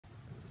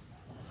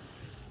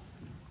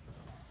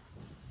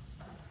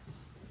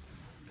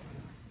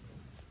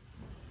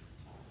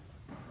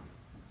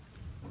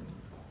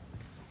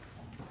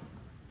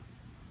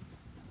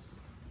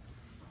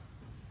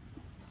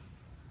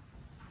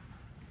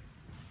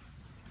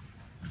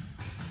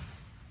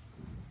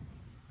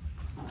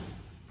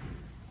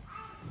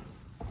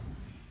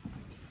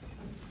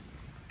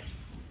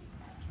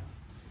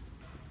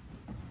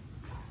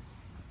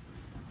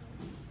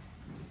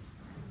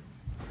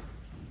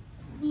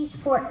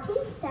These 14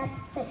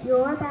 steps that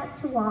you're about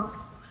to walk,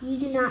 you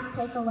do not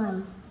take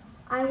alone.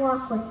 I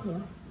walk with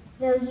you.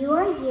 Though you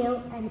are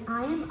you and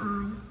I am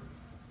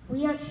I,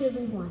 we are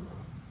truly one.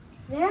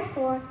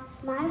 Therefore,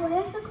 my way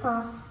of the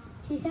cross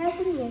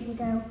 2,000 years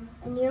ago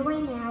and your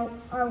way now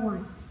are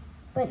one.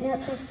 But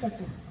note this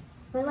difference.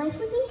 My life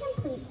was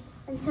incomplete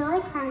until I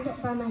crowned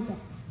it by my death.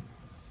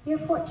 Your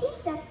 14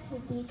 steps will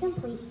be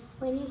complete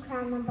when you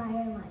crown them by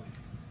your life.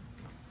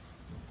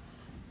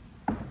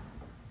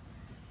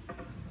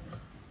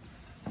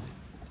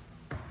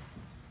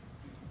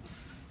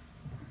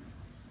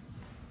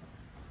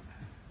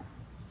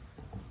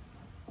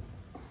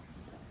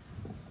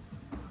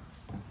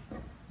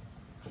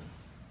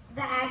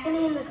 The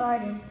agony in the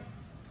garden.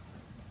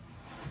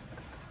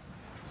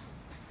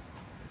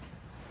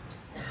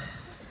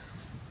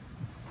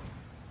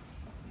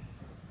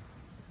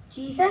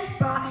 Jesus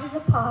brought his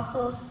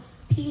apostles,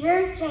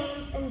 Peter,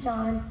 James, and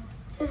John,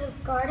 to the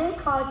garden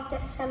called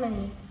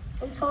Gethsemane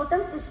and told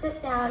them to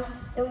sit down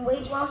and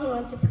wait while he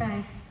went to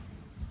pray.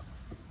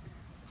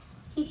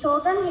 He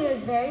told them he was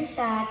very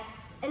sad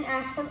and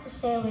asked them to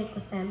stay awake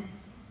with him.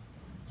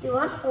 He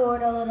went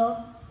forward a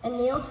little and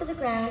kneeled to the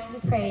ground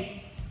and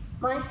prayed,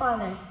 "My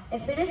Father,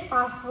 if it is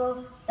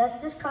possible,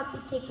 let this cup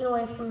be taken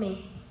away from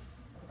me.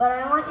 But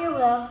I want your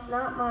will,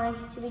 not mine,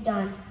 to be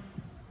done."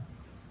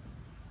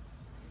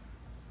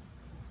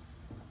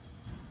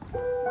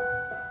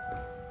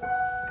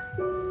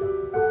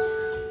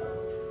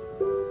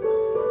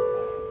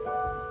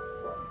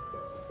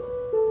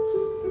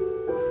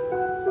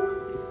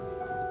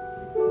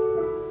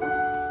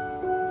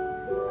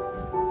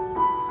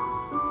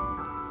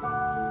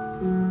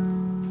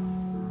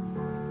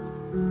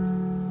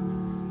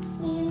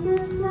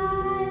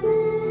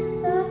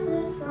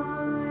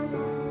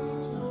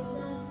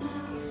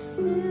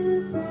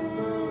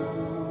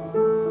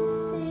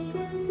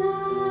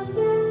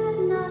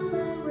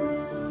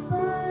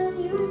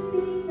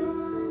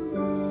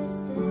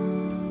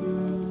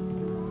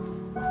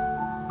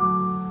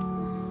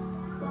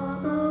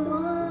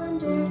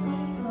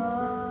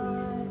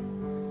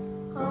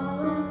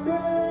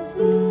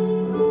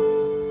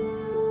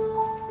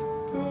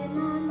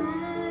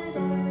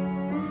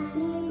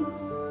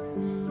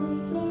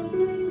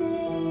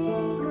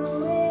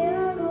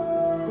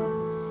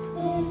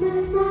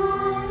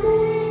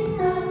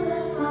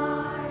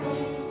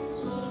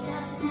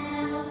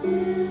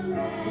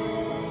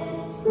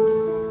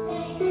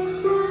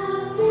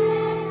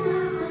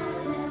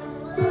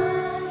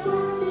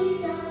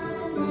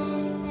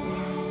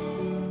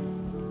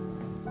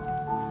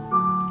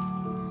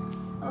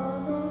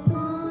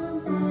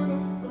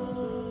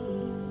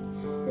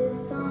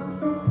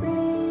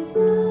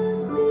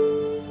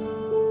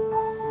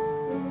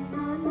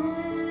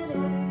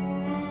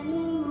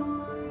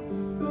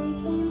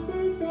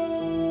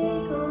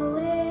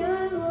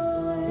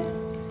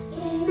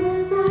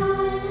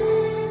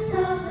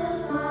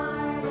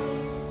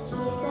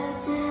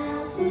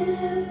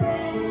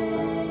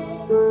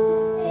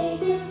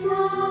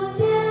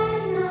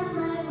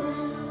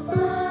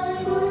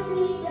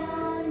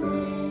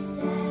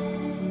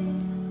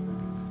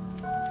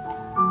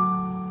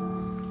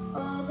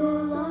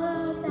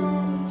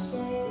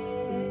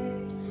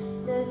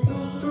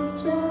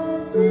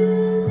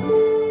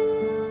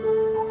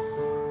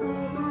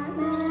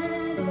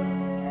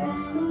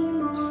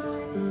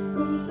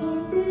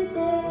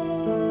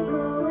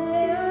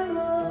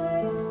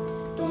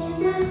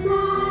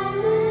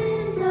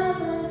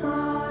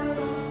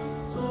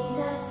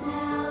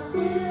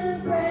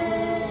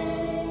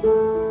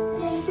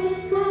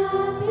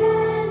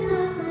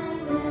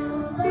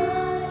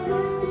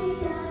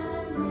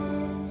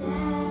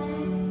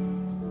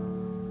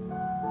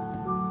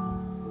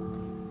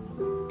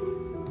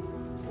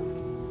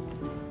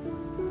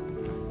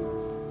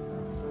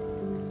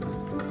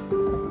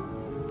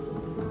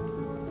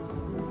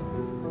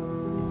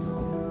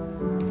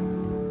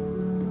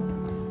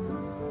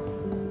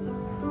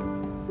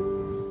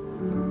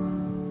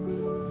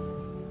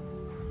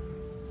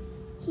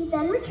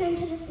 Then returned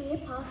to the 3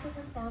 apostles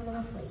and found them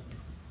asleep.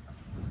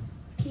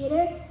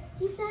 "Peter,"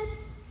 he said,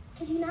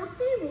 "could you not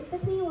stay awake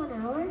with me 1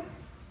 hour?"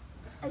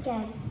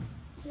 Again,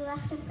 he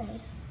left and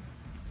prayed.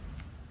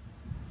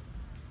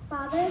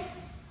 "Father,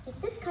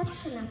 if this cup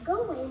cannot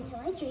go away until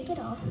I drink it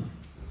all,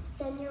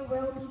 then your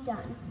will be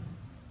done."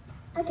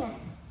 Again,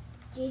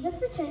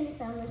 Jesus returned and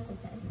found them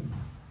sleeping.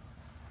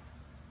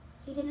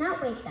 He did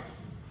not wake them,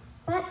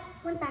 but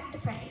went back to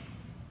praying.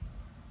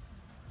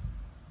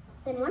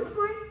 Then once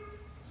more,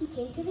 he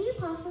came to the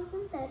apostles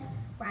and said,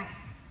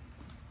 "Rise,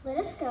 let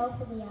us go,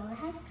 for the hour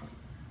has come.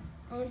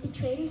 I am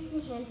betrayed into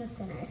the hands of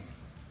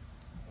sinners."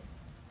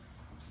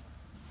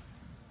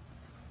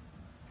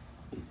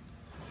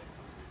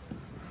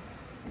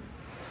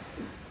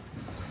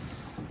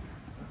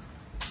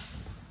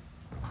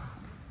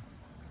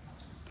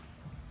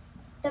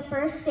 The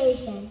first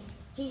station,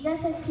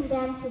 Jesus is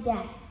condemned to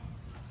death.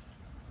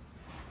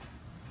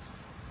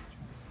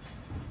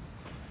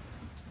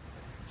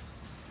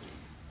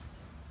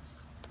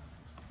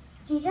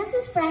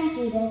 Jesus' friend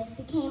Judas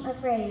became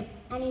afraid,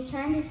 and he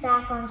turned his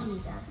back on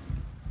Jesus.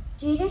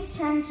 Judas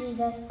turned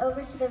Jesus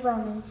over to the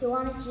Romans, who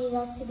wanted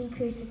Jesus to be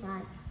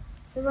crucified.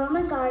 The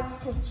Roman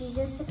guards took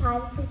Jesus to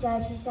Pilate the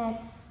judge, who said,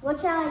 "What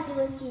shall I do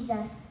with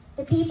Jesus?"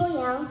 The people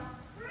yelled,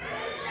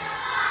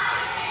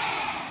 "Crucify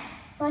him!"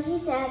 But he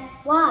said,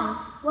 "Why?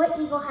 What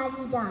evil has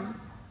he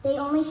done?" They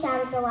only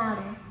shouted the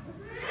louder,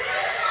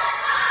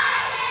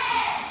 "Crucify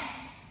him!"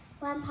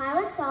 When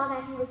Pilate saw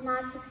that he was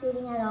not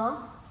succeeding at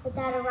all, but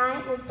that a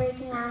riot was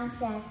breaking out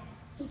instead,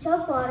 he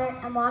took water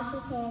and washed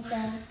his hands,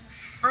 saying,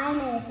 "I am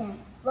innocent.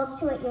 Look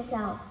to it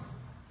yourselves."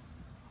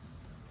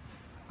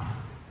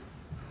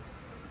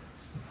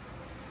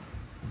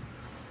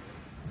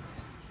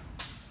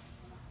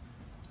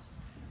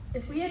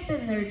 If we had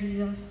been there,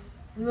 Jesus,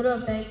 we would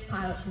have begged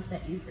Pilate to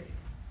set you free.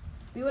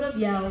 We would have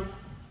yelled,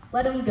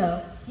 "Let him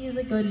go. He is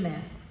a good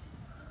man."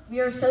 We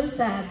are so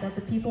sad that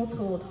the people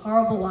told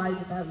horrible lies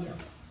about you.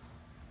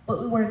 But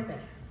we weren't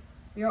there.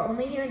 We are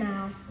only here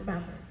now,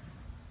 remember.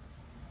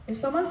 If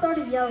someone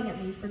started yelling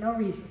at me for no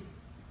reason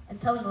and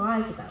telling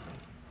lies about me,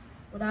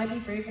 would I be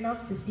brave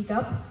enough to speak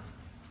up?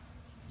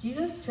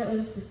 Jesus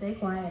chose to stay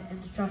quiet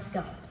and to trust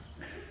God.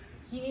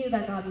 He knew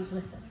that God was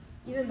with him,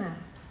 even then.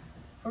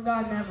 For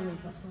God never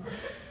leaves us alone.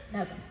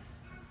 Never.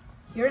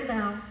 Here and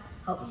now,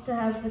 help me to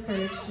have the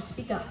courage to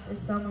speak up if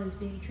someone is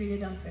being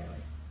treated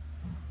unfairly.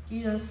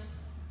 Jesus,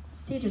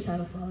 teach us how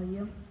to follow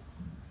you.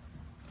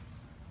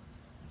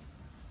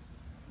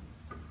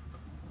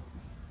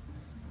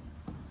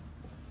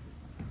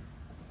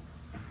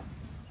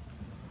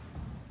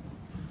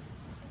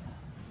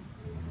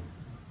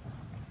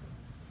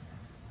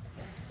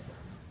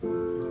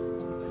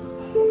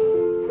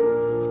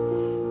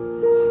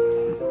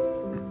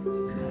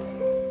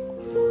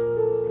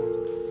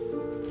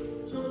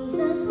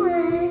 Jesus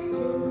went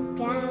to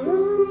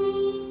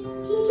Galilee,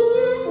 teaching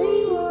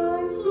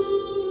everyone he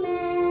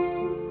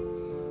met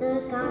the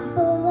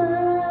gospel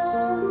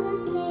of the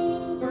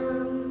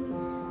kingdom,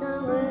 the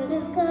word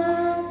of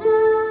God, the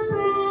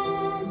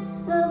bread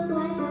of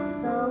life, of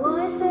the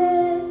water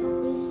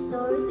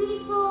restores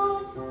before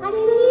I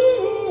can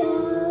hear it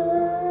all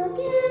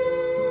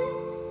again.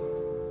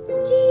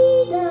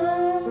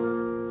 Jesus,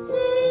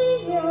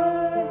 Savior,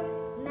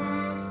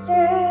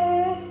 Master,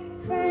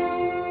 friend.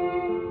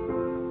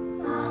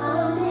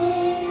 Follow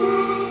him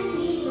and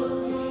he will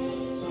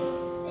make you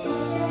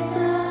fishers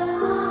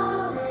of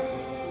all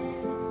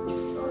lands.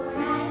 For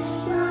as he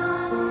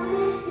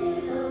promised to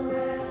the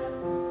world,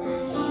 the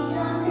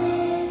kingdom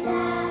is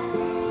at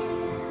hand.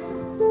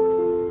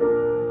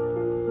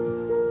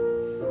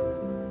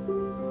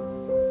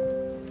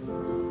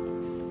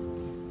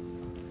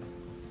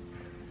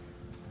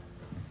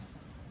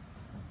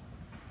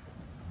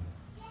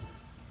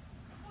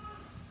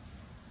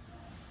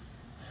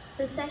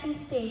 The second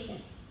station.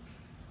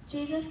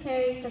 Jesus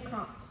carries the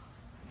cross.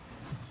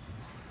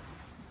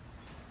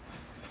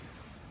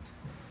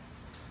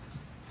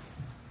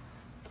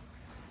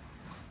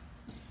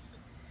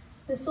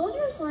 The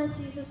soldiers led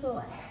Jesus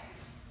away.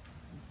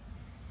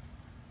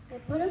 They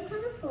put a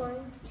crown of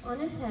thorns on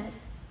his head.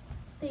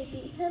 They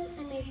beat him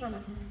and made fun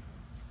of him.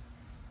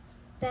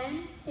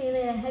 Then they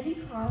laid a heavy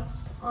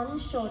cross on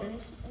his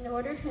shoulders and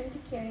ordered him to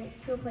carry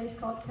it to a place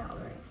called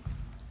Calvary.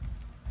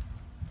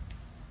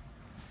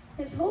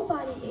 His whole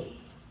body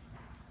ached.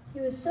 He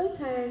was so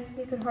tired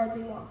he could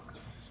hardly walk.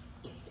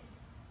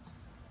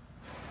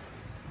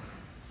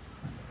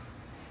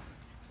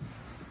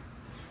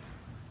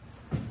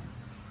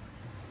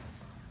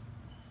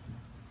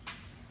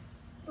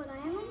 Would I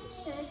have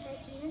understood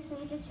that Jesus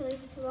made the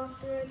choice to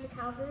walk the road to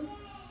Calvary?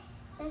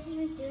 That he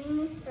was doing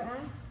this for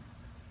us?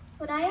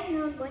 Would I have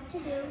known what to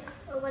do,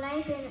 or would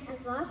I have been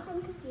as lost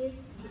and confused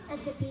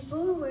as the people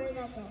who were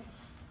that day?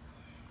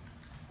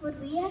 Would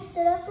we have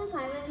stood up to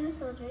Pilate and the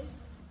soldiers?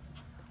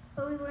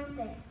 But we weren't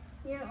there.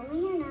 We are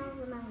only here now,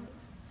 remembering.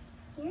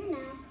 Here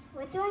now,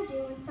 what do I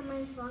do when someone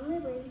is wrongly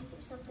blamed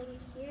for something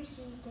he or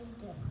she didn't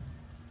do?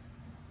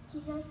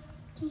 Jesus,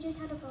 teach us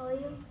how to follow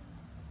you.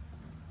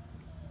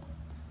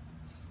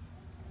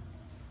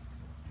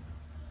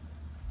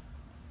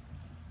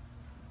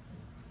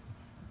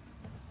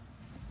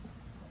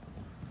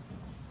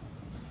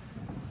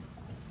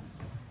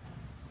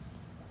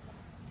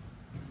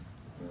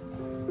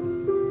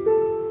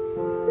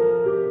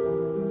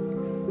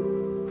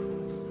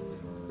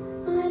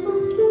 I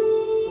must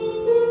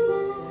leave you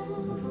now,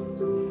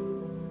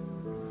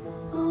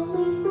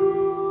 only for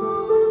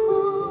a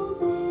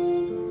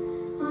moment.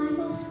 I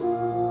must go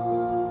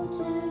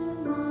to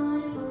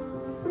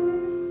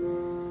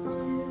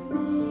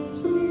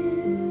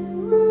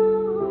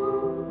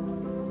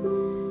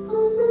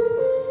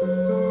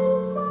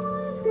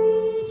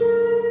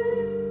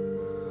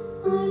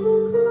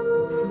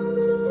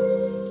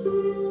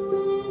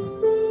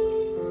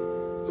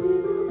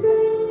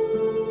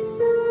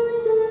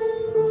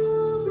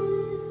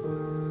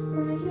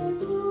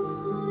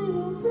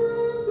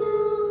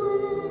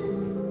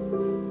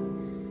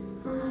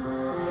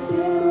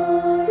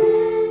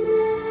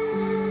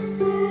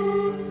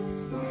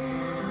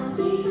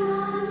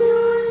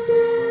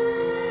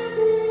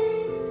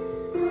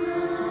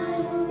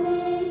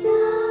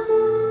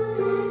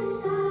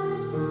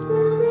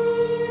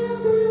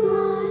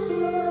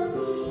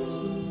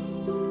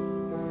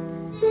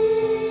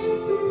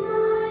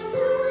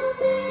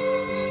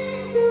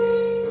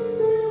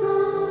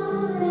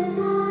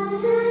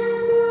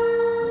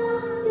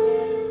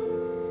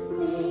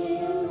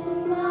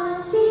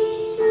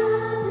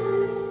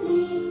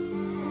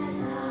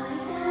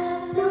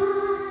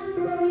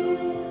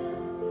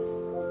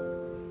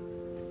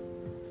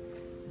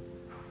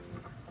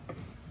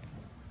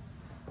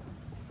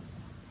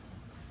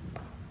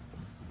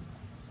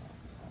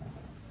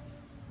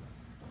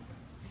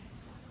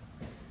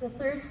The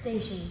third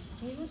station,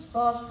 Jesus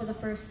falls for the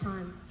first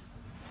time.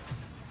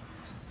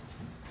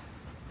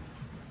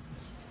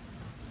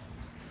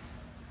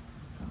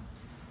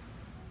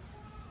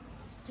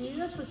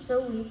 Jesus was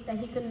so weak that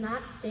he could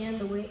not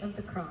stand the weight of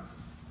the cross.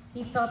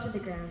 He fell to the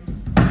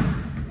ground.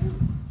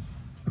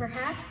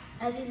 Perhaps,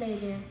 as he lay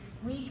there,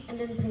 weak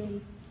and in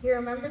pain, he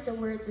remembered the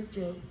words of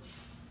Job.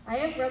 I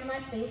have rubbed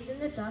my face in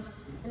the dust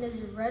and is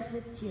red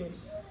with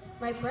tears.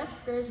 My breath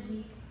grows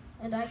weak,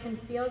 and I can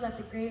feel that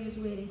the grave is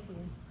waiting for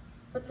me.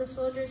 But the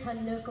soldiers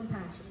had no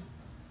compassion.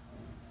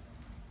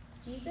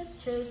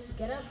 Jesus chose to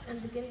get up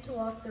and begin to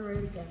walk the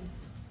road again.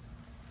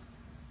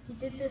 He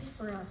did this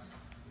for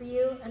us, for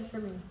you and for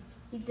me.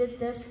 He did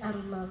this out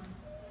of love.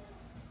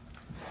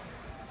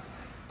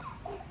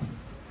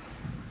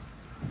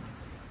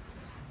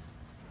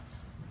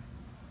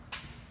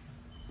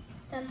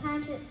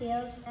 Sometimes it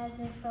feels as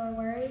if our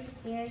worries,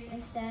 fears,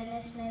 and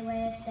sadness may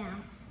weigh us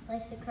down,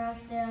 like the cross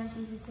there on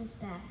Jesus'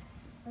 back.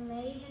 We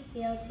may even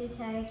feel too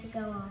tired to go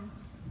on,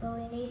 but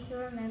we need to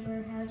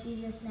remember how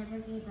Jesus never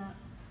gave up.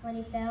 When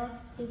he fell,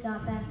 he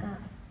got back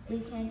up. We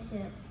can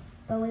too,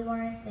 but we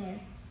weren't there.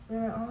 We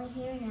were only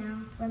here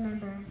now,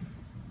 remembering.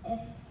 If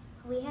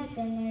we had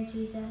been there,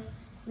 Jesus,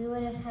 we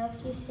would have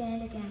helped you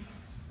stand again.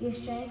 Your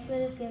strength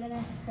would have given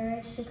us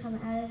courage to come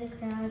out of the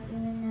crowd,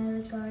 even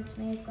though the guards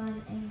may have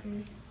gone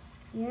angry.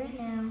 Here and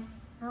now,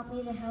 help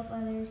me to help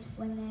others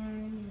when they are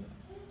in need.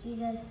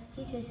 Jesus,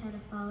 teach us how to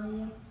follow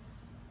you.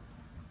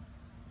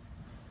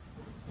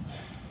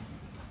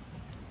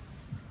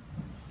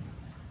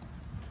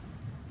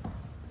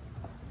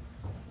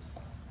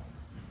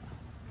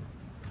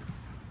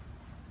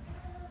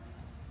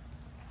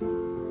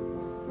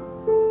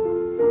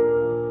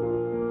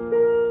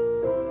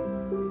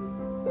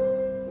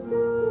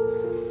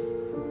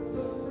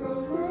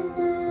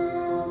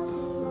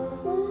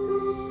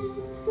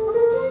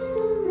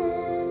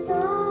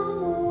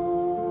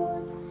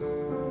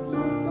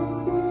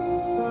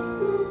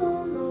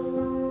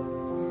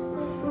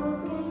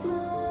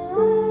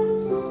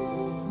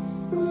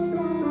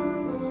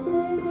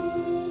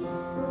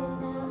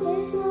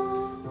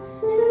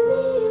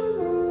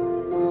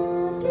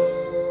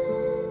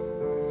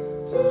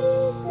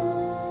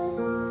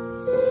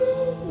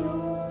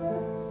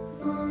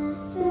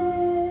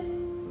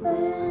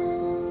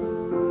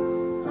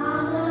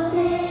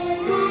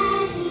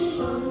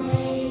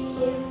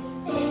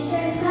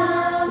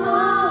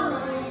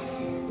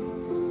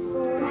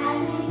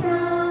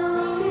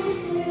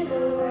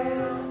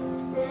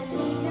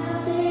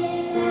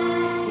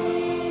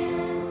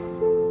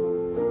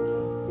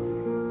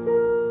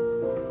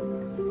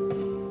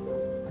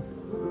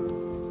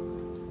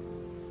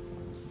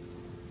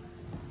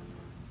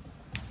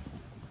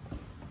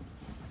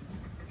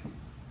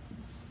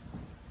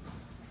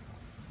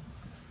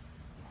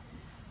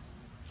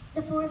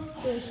 The fourth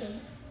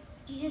station,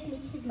 Jesus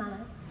meets his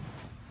mother.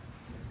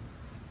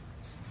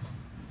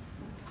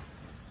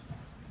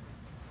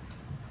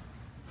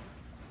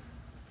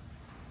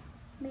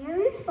 Mary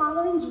was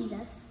following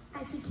Jesus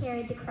as he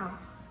carried the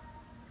cross.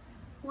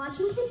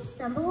 Watching him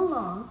stumble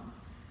along,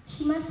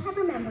 she must have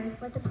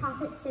remembered what the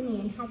prophet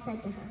Simeon had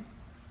said to her.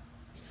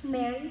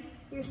 Mary,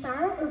 your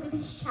sorrow over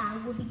this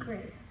child will be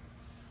great.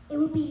 It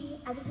will be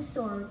as if a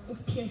sword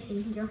is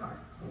piercing your heart.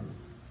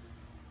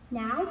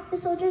 Now the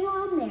soldiers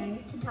allowed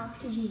Mary to talk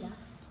to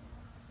Jesus.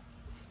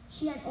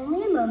 She had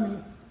only a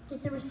moment,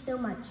 yet there was so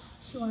much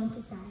she wanted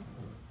to say.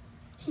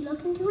 She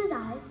looked into his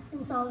eyes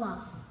and saw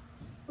love.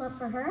 Love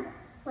for her,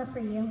 love for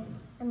you,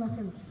 and love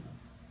for me.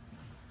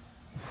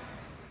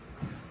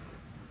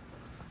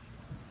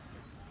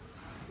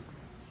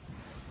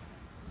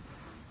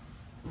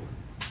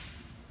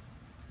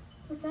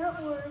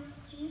 Without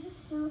words,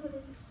 Jesus knew of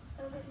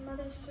his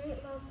mother's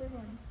great love for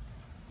him.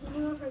 He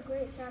knew of her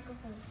great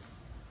sacrifice.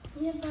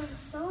 He had learned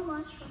so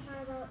much from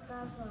her about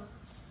God's love.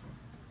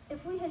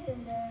 If we had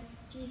been there,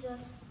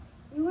 Jesus,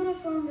 we would have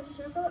formed a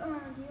circle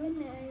around you and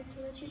Mary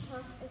to let you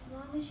talk as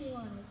long as you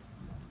wanted.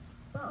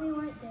 But we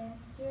weren't there.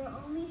 We are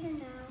only here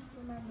now,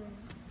 remembering.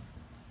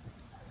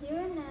 Here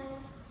and now,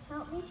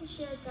 help me to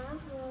share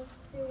God's love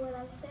through what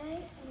I say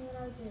and what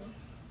I do.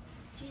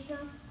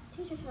 Jesus,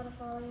 teach us how to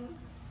follow you.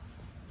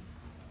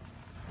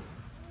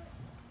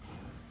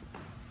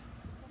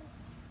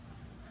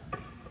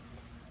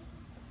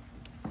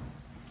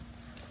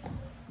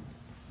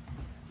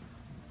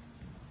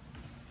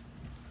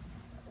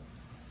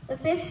 The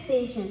fifth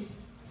station,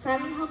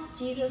 Simon helps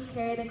Jesus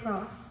carry the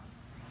cross.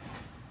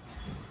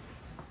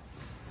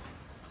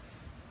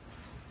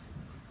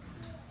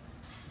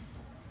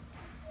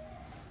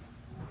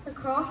 The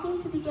cross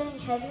seemed to be getting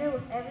heavier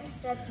with every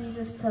step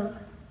Jesus took.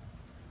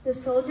 The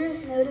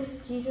soldiers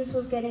noticed Jesus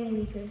was getting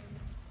weaker.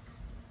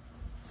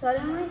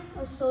 Suddenly,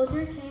 a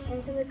soldier came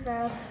into the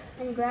crowd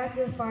and grabbed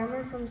a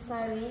farmer from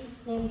Cyrene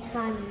named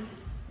Simon.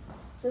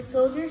 The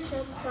soldier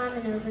shoved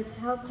Simon over to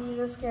help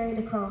Jesus carry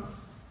the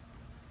cross.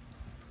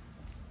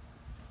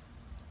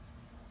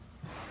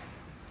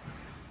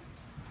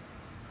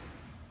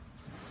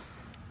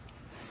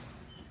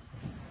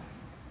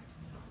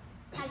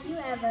 Have you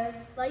ever,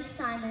 like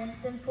Simon,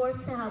 been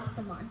forced to help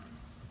someone?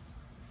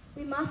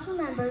 We must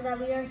remember that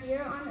we are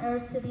here on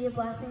earth to be a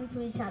blessing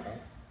to each other.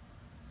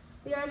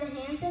 We are the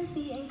hands and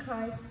feet in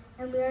Christ,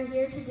 and we are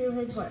here to do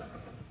his work.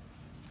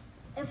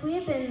 If we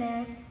had been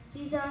there,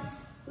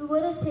 Jesus, we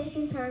would have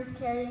taken turns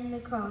carrying the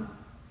cross,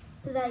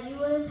 so that you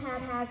would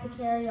have had to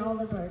carry all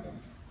the burden.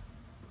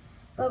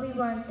 But we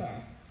weren't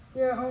there.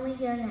 We are only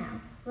here now,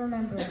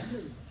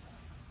 remembering.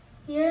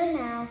 Here and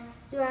now,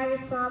 do I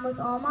respond with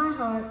all my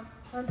heart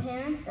when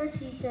parents or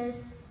teachers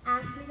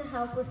ask me to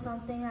help with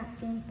something that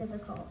seems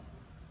difficult.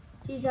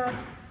 Jesus,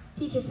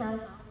 teach us how to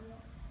value it.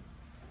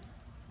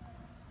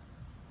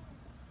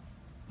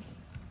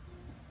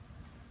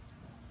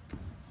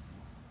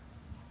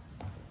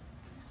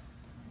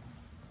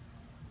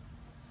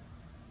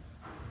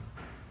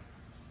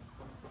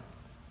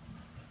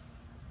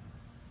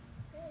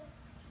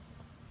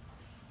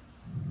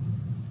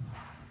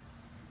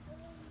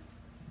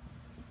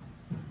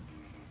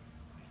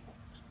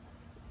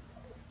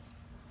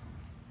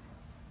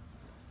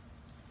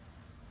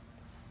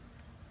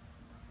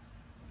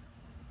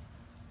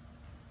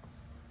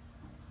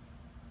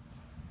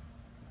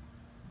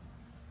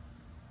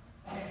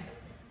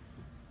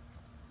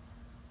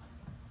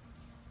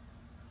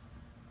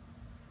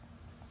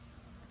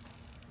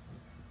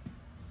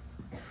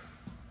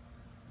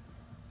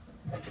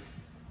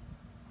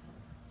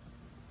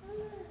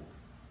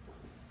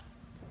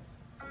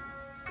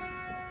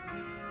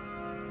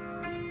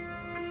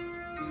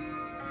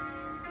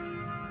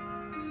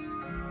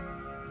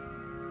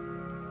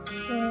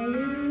 Were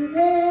you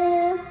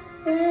there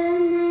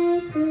when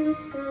they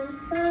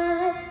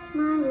crucified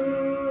my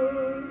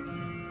Lord?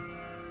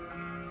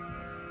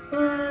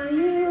 Were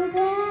you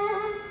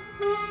there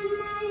when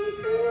they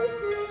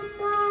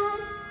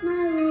crucified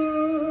my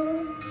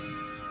Lord?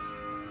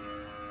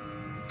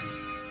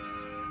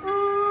 Oh,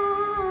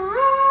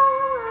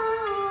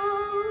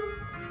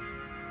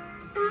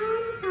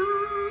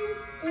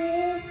 sometimes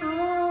it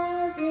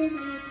causes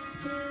me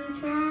to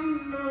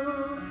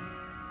tremble,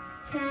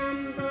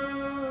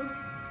 tremble,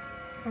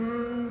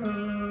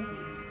 tremble.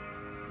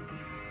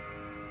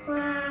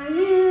 Were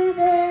you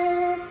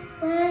there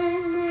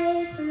when they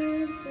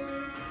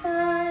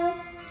crucified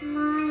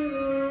my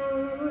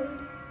Lord?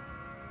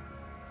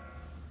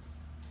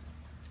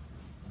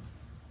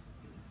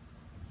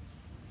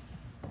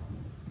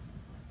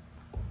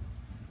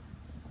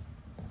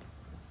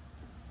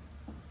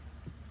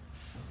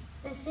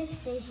 The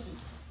sixth station.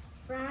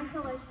 Veronica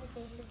wipes the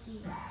face of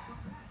Jesus.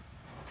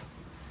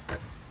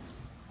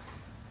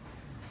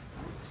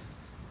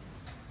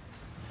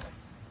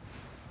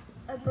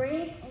 A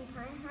brave and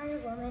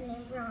kind-hearted woman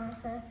named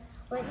Veronica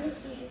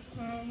witnessed Jesus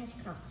carrying his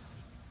cross.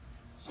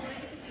 She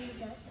went to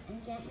Jesus and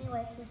gently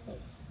wiped his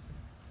face.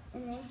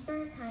 In thanks for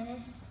her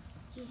kindness,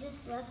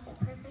 Jesus left a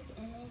perfect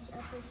image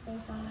of his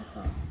face on the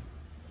cloth.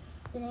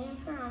 The name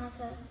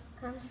Veronica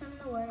comes from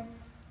the words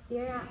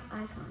 "vera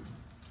icon,"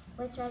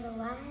 which are the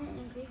Latin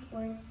and Greek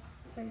words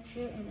for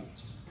true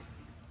image.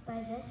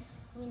 By this,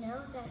 we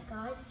know that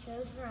God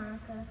chose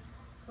Veronica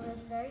for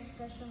this very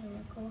special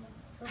miracle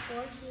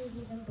before she was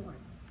even born.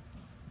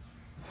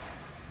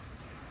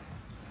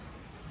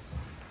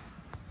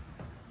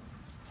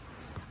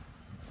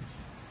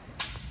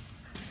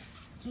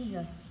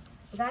 Jesus,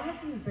 would I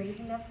have been brave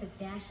enough to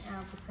dash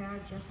out of the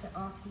crowd just to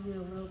offer you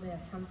a little bit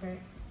of comfort?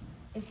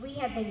 If we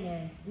had been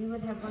there, we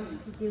would have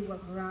wanted to do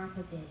what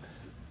Veronica did.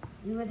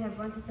 We would have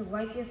wanted to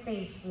wipe your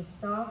face with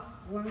soft,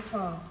 warm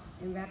cloths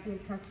and wrap your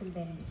cuts in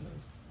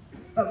bandages.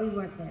 But we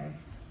weren't there.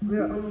 We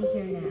are only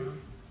here now,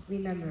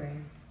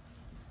 remembering.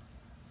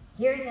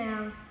 Here and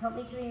now, help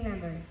me to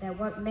remember that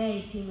what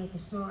may seem like a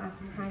small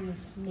act of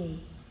kindness to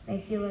me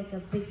may feel like a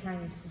big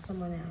kindness to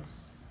someone else.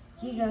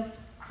 Jesus,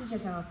 teach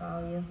us how to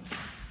follow you.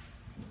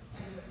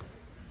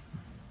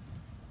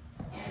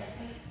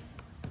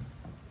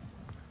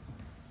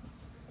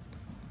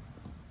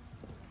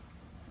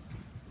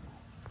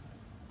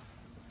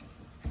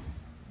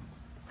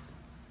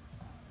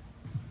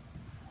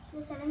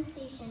 The seventh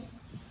station.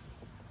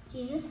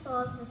 Jesus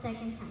falls the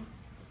second time.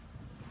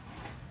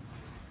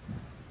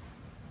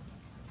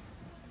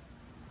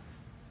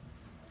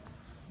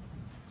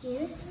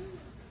 Jesus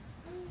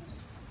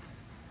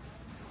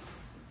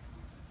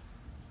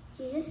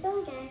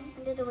fell again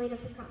under the weight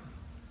of the cross.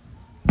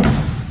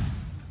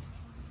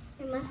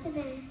 It must have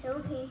been so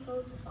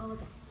painful to fall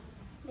again.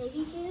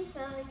 Maybe Jesus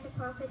felt like the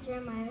prophet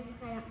Jeremiah who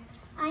cried out,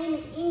 "I am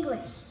in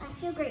English. I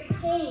feel great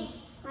pain.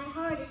 My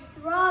heart is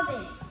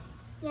throbbing."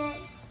 Yet,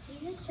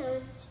 Jesus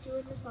chose to do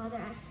what the Father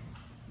asked him.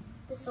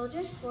 The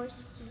soldiers forced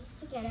Jesus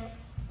to get up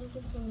and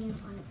continue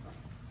on his way.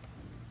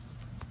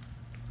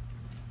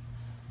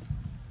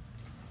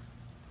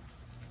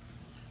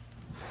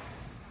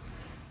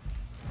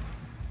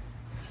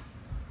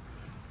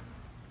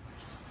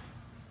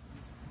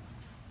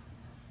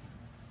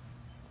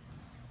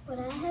 Would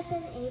I have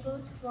been able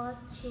to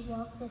watch you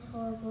walk this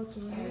horrible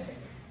journey?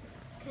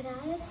 Could I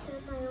have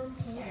stood my own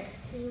pain to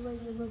see what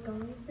you were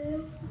going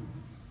through?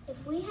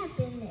 If we had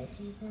been there,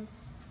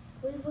 Jesus,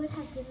 We would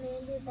have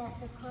demanded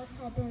that the cross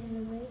had been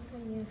removed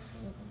from your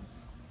shoulders.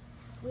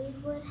 We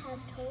would have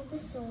told the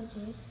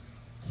soldiers,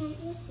 "Can't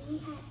you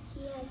see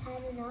he has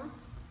had enough?"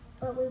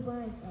 But we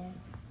weren't there.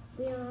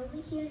 We are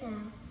only here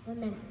now,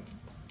 remembering.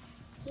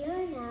 Here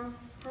and now,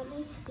 help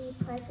me to be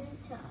present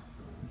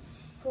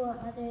for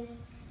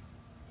others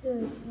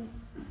who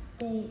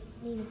they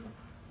needed them.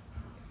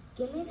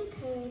 Give me the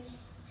courage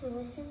to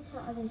listen to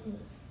others'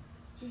 needs.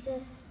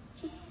 Jesus,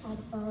 teach us how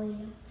to follow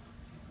you.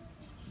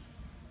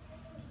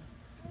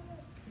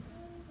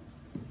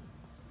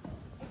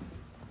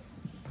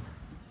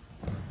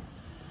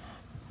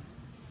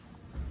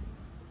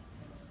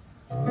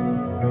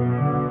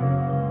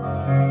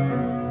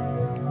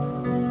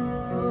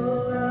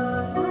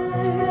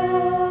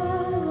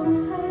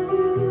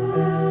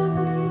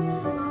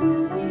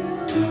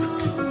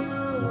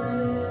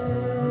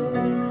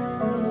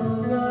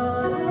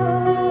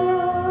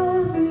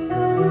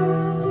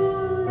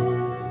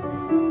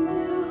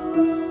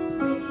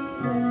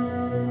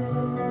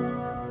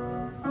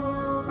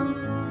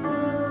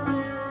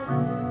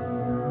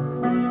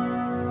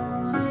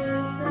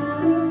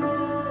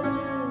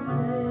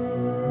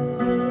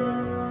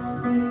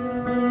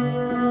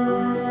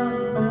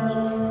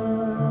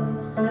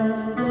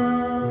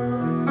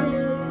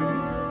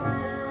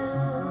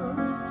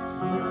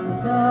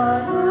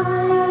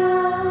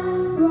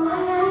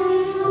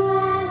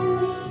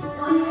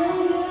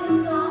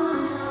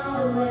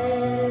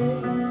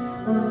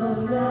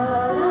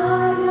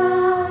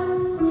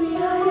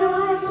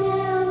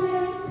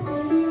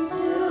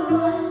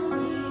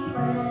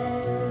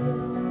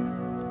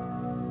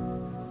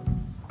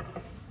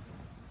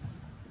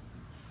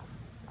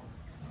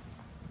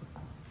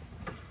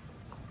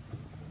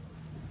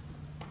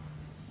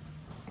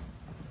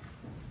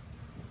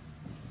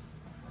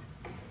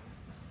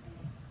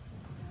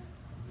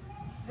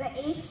 The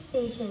 8th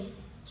station,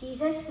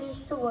 Jesus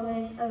meets the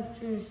woman of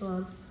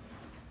Jerusalem.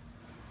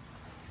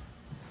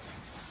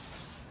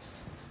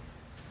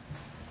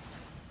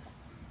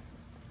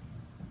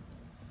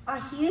 A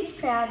huge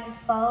crowd was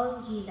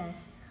following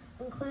Jesus,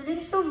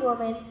 including some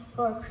women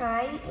who were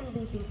crying and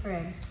weeping for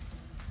him.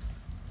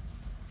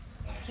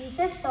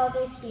 Jesus saw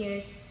their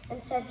tears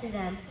and said to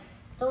them,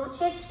 "Don't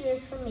shed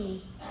tears for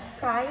me.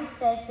 Cry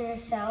instead for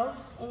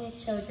yourselves and your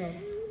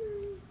children."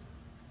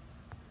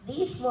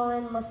 These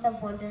women must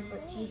have wondered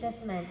what Jesus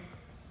meant.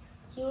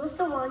 He was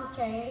the one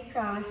carrying the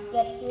cross,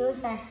 yet he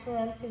was asking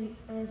them to weep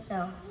for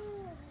themselves.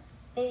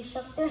 They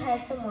shook their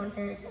heads in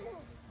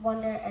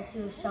wonder as he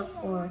was shoved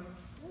forward.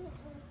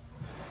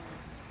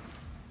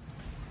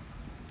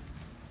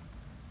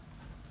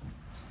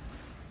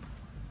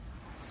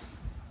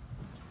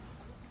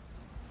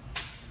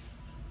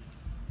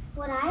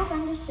 Would I have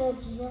understood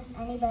Jesus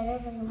any better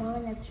than the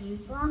woman of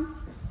Jerusalem?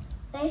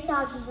 They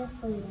saw Jesus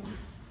bleeding.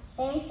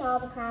 They saw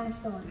the crown of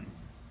thorns.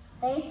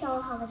 They saw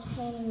how much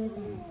pain he was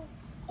in.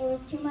 It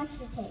was too much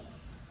to take.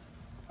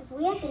 If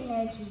we had been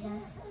there,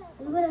 Jesus,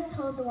 we would have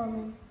told the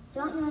woman,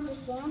 "Don't you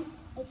understand?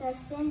 It's our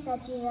sins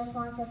that Jesus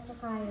wants us to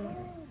cry over."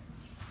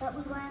 But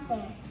we weren't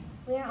there.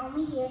 We are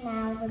only here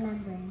now,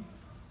 remembering.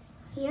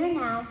 Here and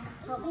now,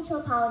 help me to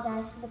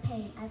apologize for the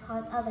pain I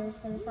cause others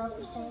for the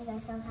selfish things I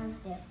sometimes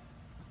do.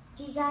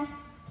 Jesus,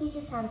 teach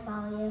us how to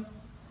follow you.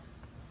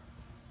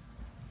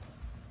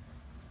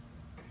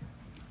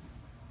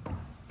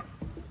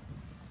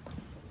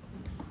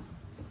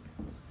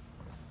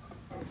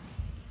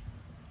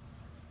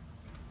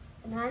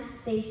 The 9th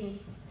station,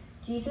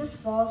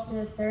 Jesus falls for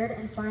the 3rd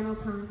and final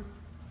time.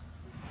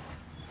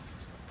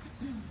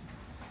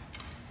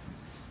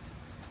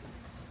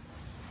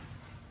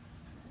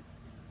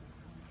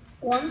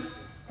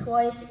 Once,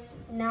 twice,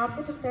 and now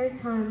for the 3rd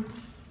time,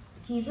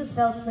 Jesus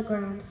fell to the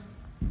ground.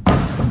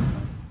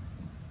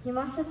 He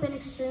must have been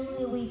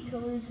extremely weak to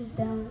lose his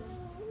balance.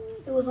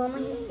 It was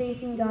only his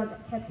faith in God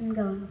that kept him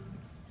going.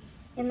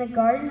 In the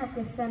Garden of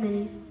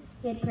Gethsemane,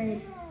 he had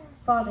prayed,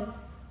 "Father,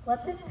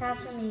 let this pass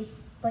from me,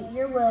 but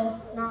your will,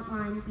 not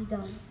mine, be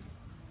done."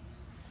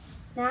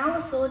 Now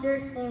a soldier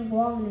named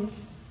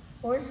Longinus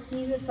forced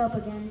Jesus up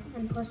again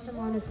and pushed him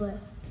on his way.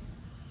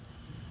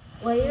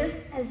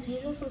 Later, as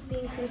Jesus was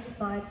being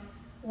crucified,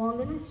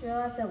 Longinus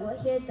realized that what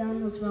he had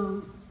done was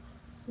wrong.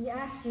 He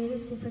asked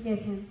Jesus to forgive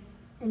him,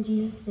 and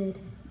Jesus did.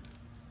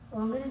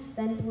 Longinus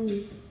then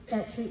believed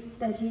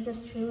that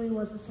Jesus truly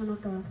was the Son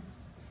of God.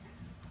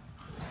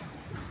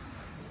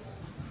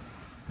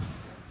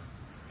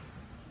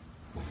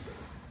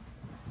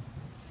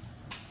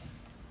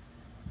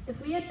 If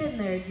we had been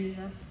there,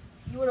 Jesus,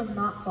 you would have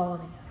not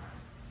fallen again.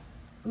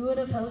 We would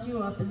have held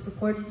you up and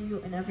supported you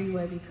in every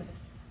way we could.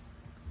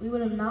 We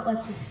would have not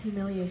let this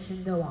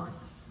humiliation go on.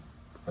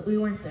 But we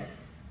weren't there.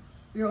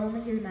 We are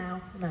only here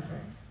now,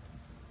 remembering.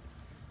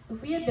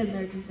 If we had been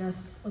there,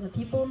 Jesus, when the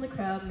people in the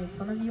crowd made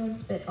fun of you and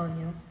spit on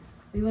you,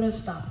 we would have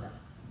stopped them.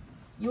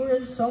 You were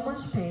in so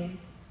much pain,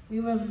 we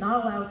would have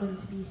not allowed them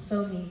to be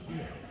so mean to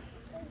you.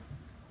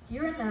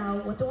 Here and now,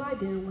 what do I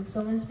do when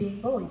someone is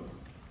being bullied?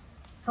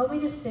 Help me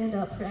to stand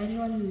up for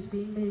anyone who is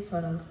being made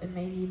fun of and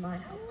may need my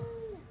help.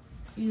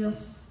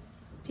 Jesus,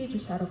 teach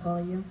us how to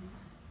follow you.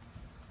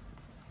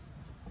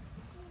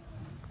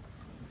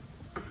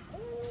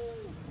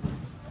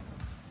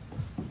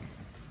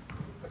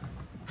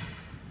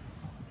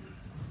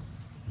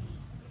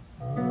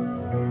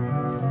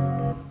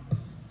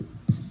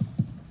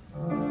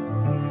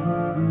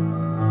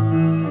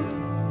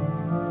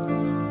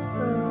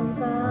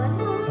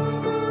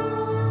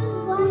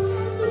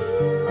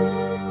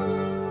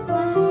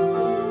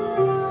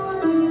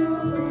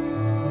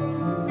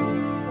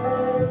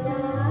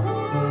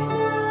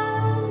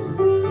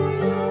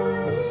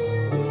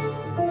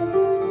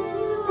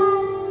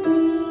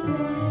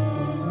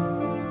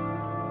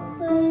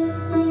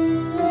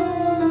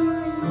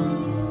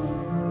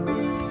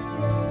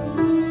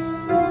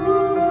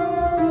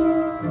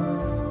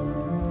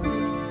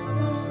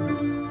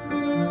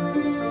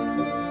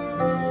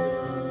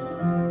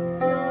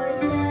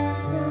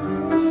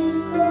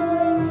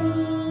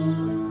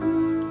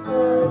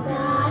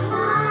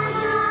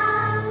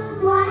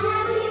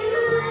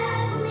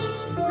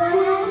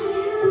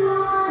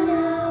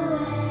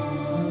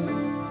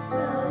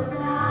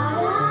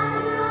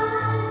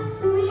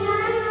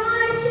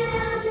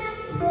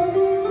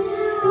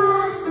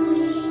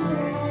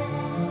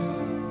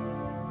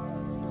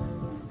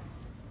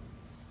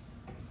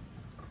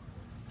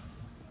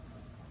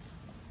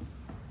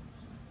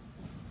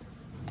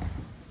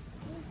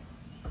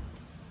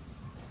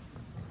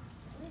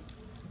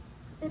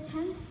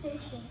 10th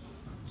station.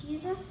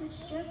 Jesus is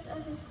stripped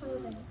of his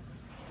clothing.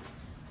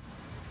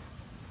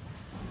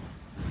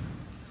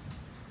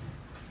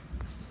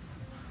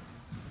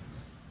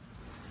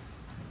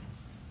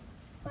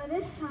 By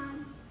this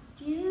time,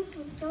 Jesus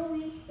was so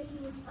weak that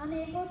he was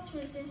unable to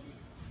resist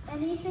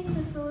anything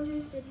the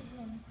soldiers did to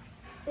him.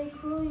 They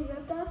cruelly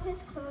ripped off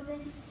his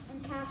clothing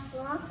and cast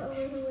lots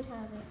over who would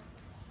have it.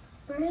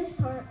 For his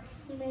part,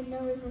 he made no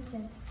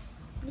resistance.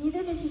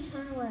 Neither did he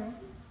turn away.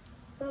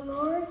 The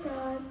Lord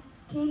God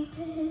came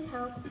to his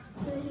help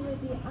so that he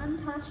would be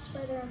untouched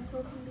by their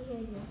insulting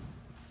behavior.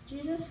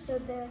 Jesus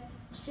stood there,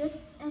 stripped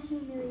and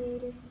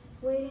humiliated,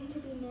 waiting to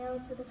be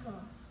nailed to the cross.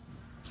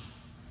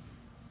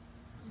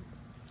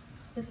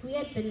 If we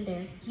had been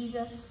there,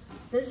 Jesus,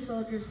 those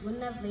soldiers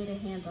wouldn't have laid a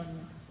hand on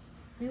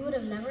you. We would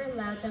have never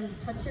allowed them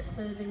to touch your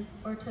clothing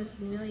or to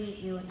humiliate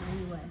you in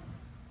any way.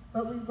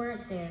 But we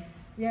weren't there.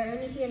 We are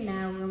only here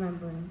now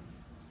remembering.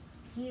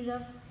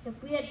 Jesus,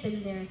 if we had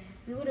been there,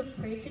 we would have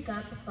prayed to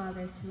God the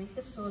Father to make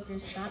the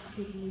soldiers stop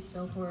treating you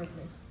so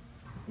horribly.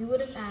 We would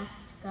have asked,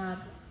 God,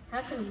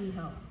 how can we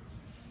help?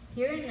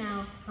 Here and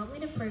now, help me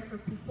to pray for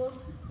people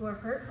who are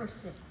hurt or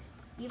sick,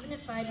 even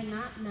if I do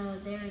not know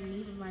they are in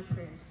need of my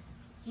prayers.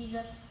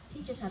 Jesus,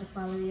 teach us how to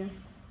follow you.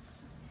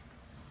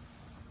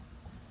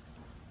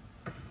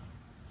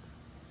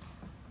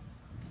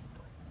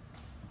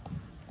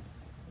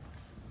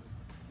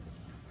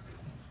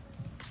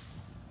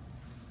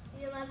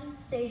 The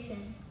 11th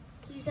station.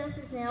 Jesus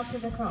is nailed to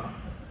the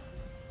cross.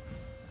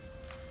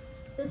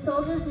 The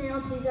soldiers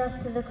nailed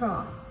Jesus to the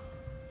cross.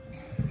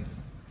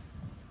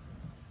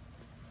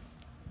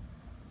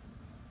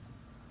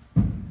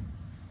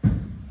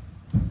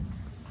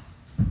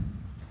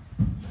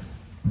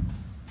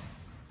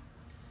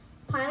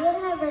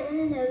 Pilate had written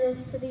a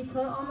notice to be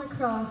put on the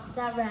cross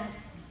that read,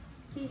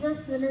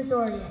 Jesus the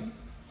Nazorian,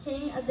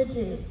 King of the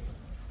Jews.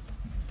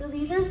 The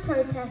leaders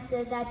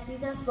protested that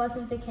Jesus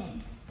wasn't the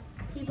king.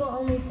 People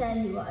only said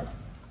he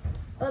was.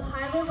 But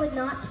Pilate would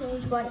not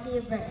change what he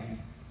had written.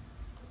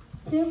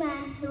 Two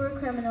men who were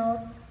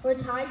criminals were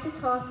tied to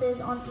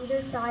crosses on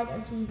either side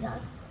of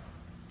Jesus.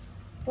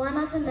 One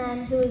of the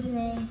men, who was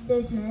named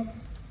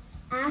Dismas,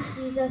 asked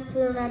Jesus to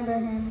remember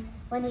him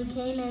when he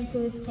came into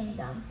his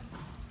kingdom.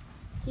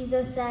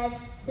 Jesus said,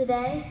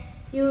 "Today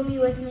you will be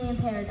with me in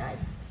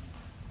paradise."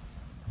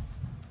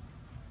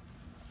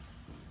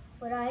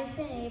 Would I have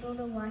been able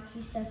to watch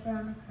you suffer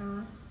on the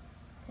cross?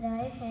 Could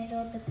I have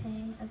handled the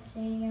pain of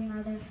seeing your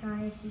mother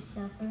cry as you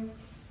suffered?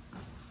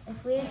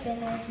 If we had been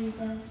there,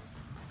 Jesus,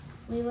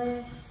 we would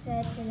have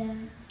said to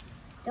them,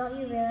 don't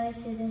you realize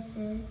who this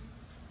is?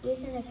 He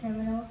isn't a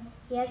criminal.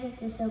 He hasn't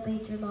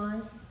disobeyed your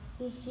laws.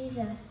 He's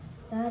Jesus,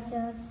 God's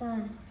own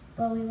Son.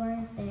 But we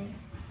weren't there.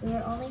 We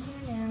were only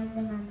here now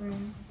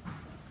remembering.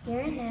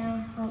 Here and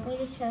now, help me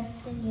to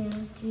trust in you,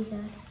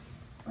 Jesus,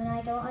 when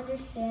I don't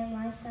understand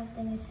why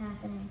something is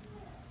happening.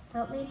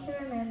 Help me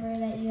to remember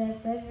that you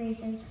have good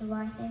reasons for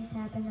why things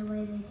happen the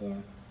way they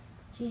do.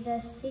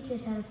 Jesus, teach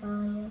us how to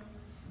follow you.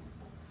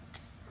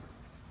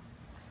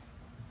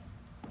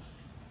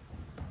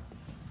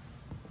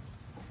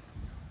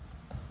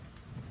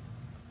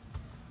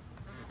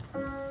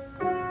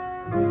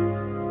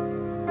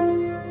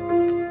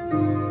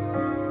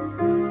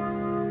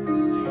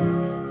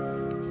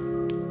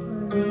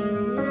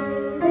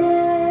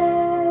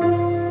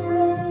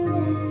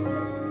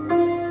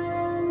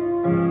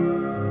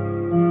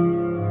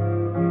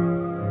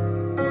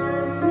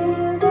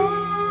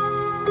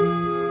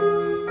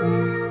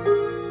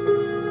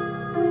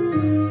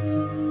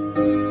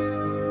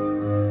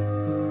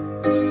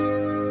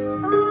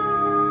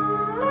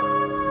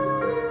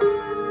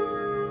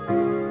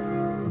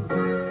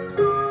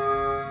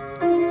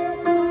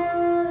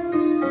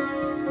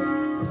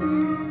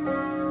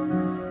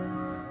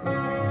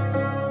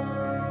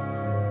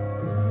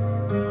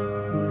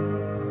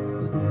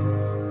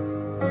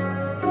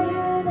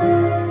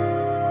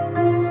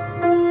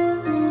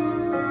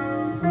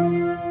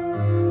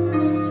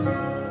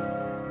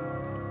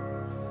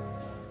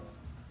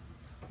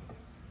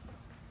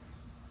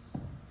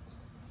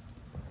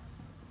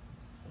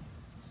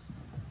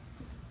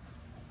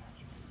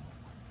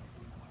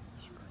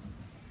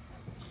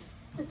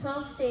 The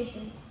 12th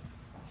station.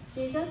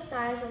 Jesus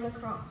dies on the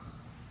cross.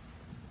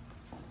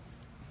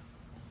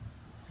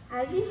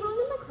 As he hung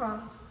on the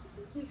cross,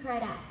 he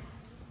cried out,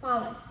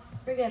 "Father,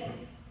 forgive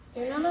them.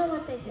 They don't know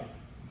what they do."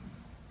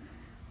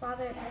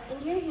 "Father,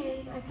 into your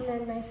hands I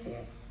commend my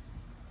spirit."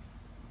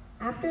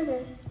 After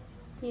this,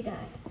 he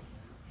died.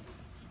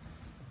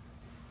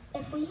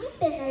 If we had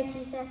been there,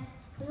 Jesus,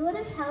 we would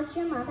have held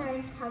your mother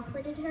and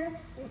comforted her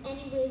in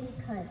any way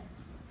we could.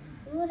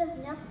 We would have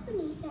knelt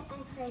beneath it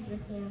and prayed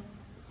with you.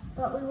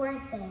 But we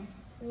weren't there.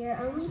 We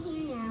are only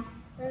here now,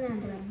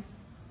 remembering.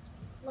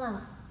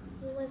 Love.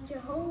 You lived your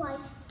whole life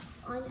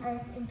on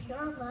earth in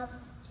pure love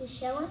to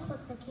show us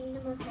what the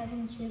kingdom of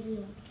heaven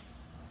truly is.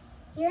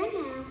 Here and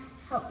now,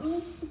 help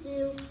me to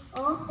do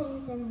all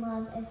things in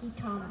love as you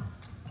taught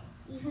us,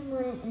 even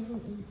when it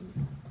isn't easy.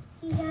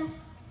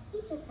 Jesus,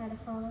 teach us how to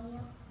follow you.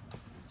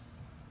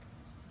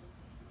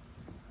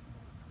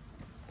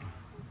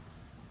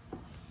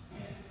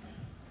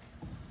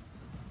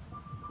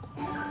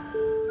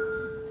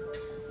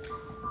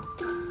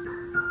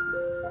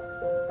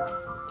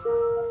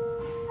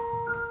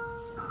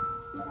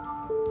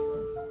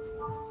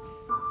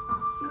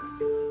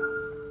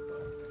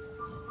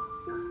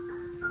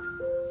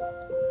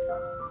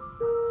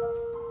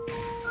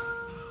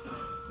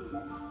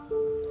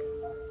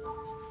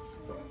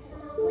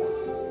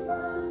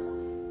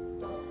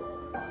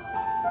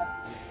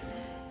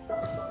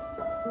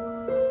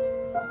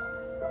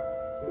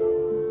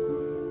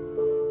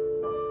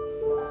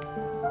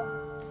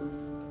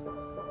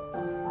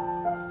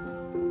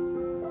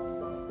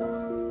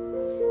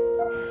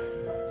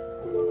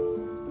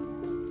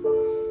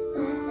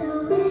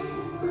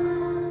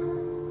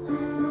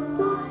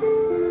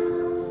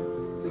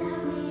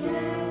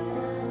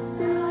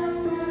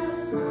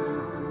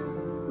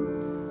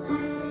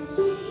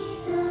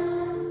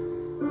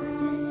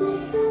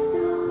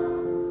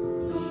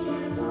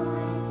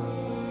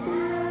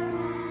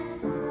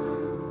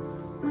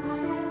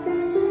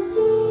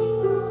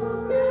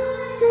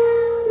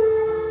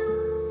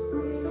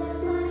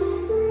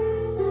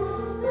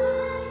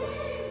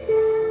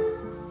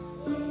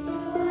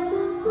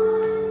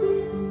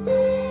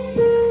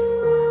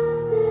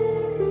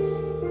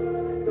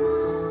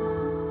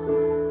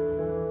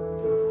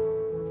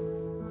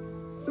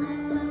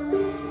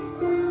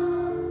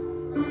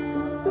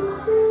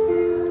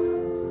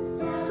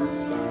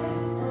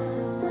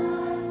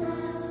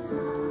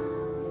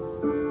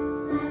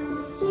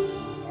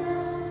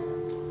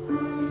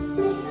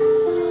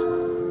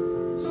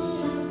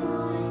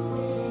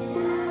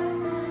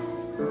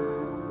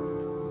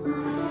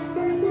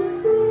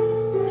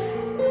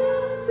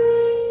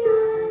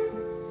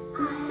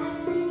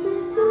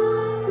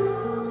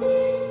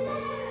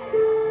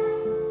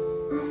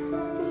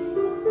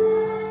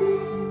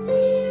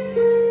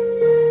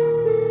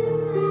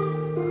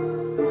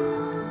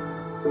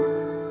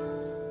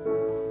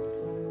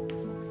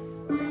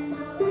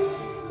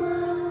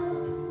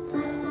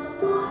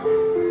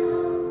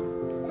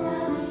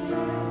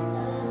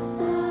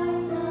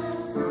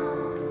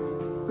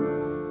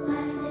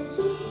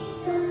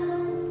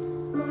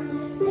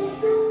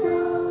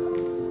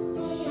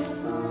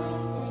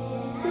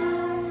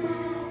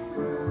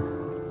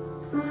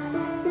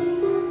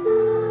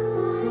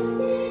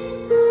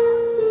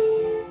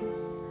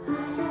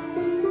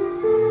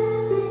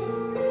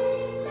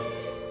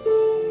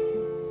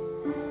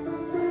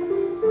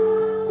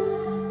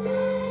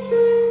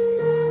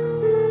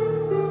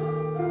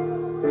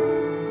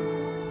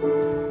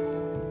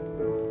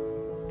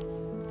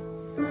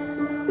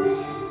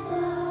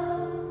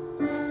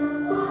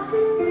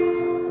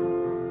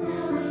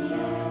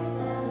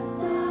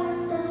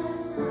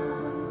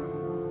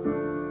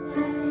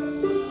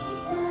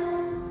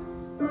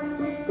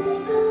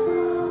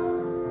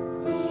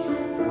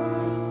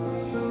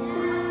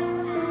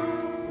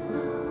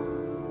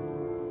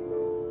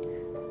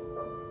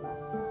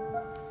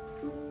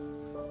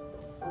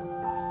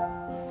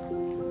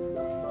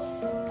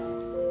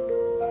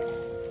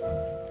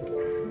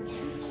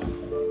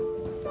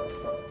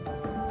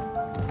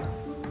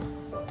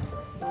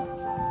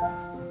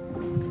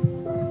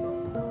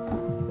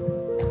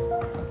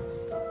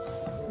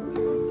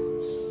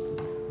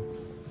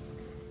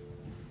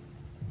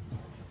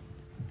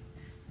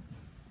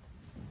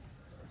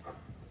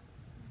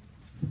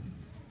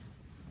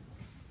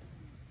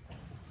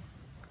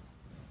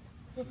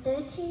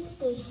 13th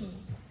station.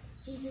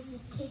 Jesus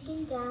is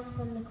taken down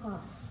from the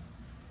cross.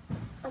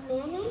 A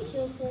man named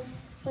Joseph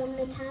from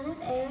the town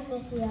of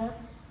Arimathea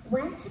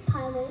went to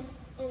Pilate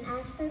and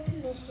asked for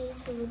permission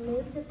to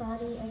remove the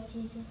body of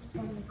Jesus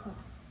from the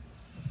cross.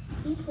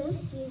 He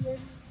placed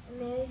Jesus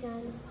in Mary's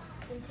arms,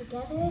 and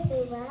together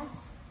they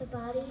wrapped the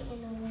body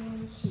in a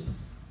linen sheet.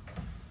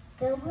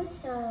 Filled with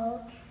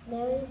sorrow,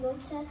 Mary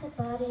looked at the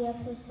body of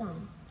her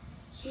son.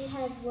 She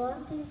had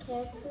loved and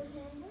cared for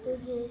him through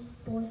his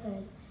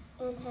boyhood,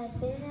 and had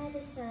been at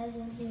his side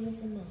when he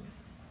was a man.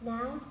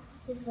 Now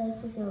his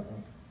life was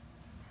over.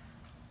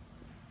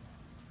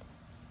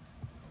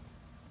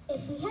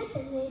 If we had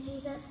been there,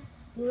 Jesus,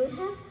 we would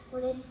have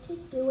wanted to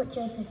do what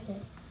Joseph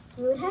did.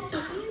 We would have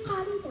taken your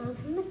body down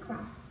from the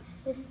cross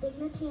with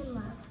dignity and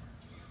love.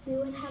 We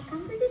would have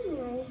comforted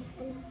Mary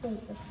and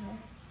stayed with her.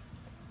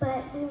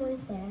 But we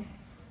weren't there.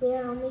 We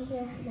are only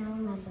here now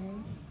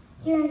remembering.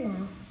 Here and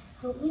now,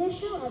 help me to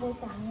show others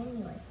that I am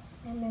yours,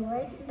 by my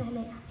words and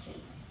by my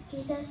actions.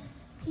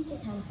 Jesus, teach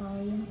us how to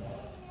follow you.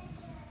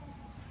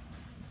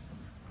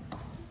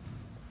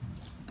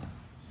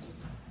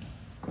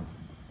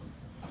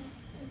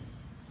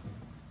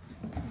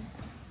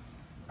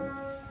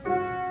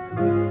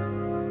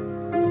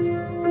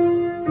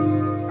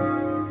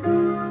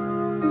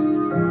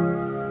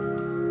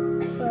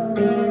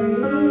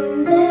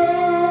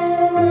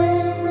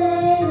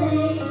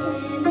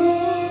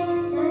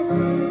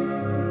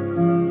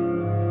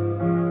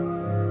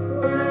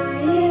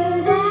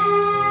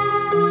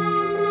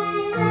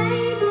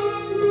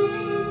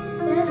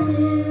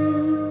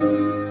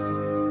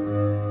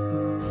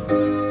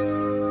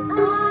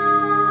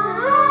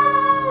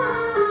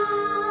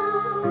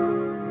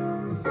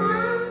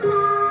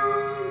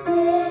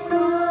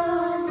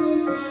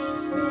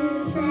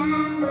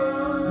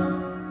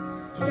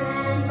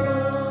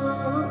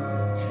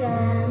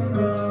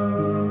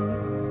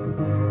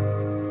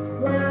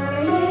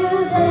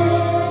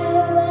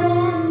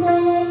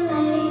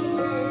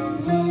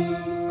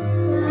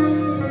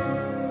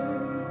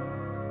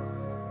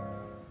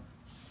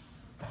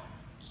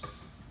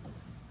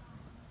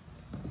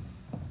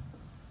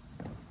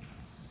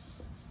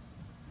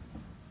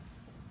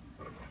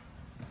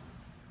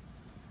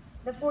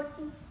 The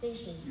 14th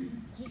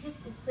station.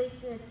 Jesus is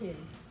placed in a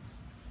tomb.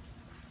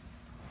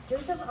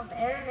 Joseph of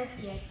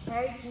Arimathea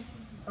carried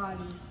Jesus' body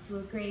to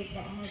a grave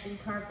that had been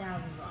carved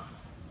out of the rock,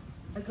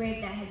 a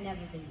grave that had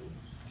never been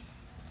used.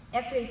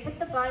 After he put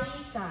the body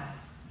inside,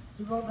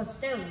 he rolled a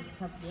stone to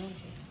cover the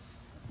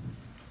entrance.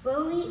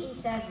 Slowly and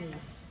sadly,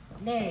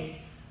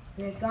 Mary,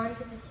 who had gone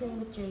to the tomb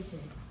with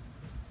Joseph,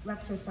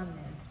 left her son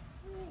there.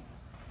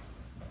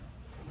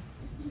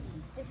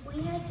 If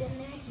we had been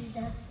there,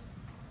 Jesus,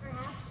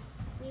 perhaps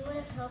we would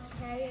have helped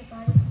carry your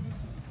body to the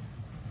tomb.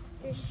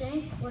 Your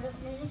strength would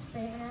have made us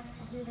brave enough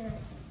to do the right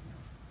thing.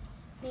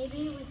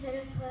 Maybe we could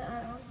have put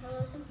our own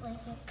pillows and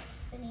blankets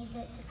beneath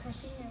it to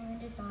cushion your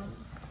wounded body.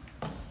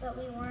 But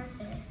we weren't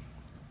there.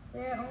 We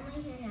are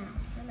only here now,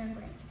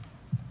 remembering.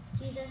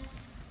 Jesus,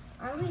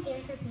 are we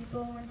there for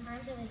people when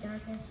times are the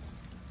darkest,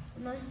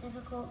 the most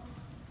difficult?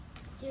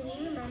 Do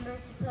we remember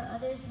to put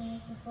others'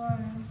 needs before our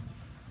own?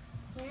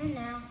 Here and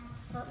now,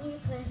 help me to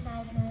put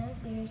aside my own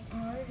fears in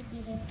order to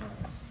be there for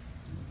others.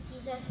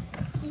 Jesus,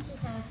 teach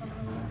us how to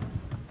follow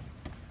you.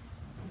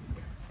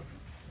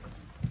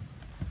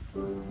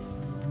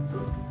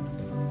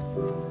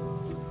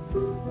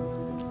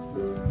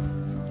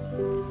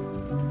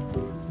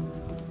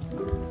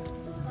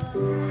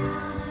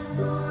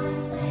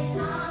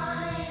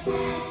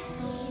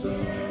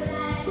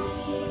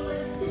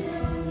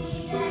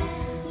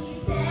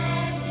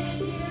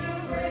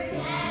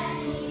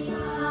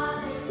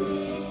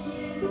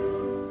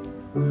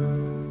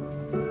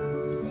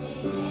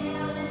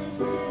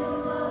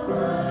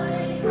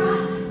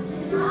 Cross,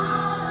 and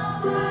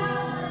all the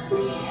world would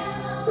feel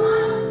the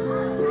loss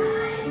of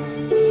Christ.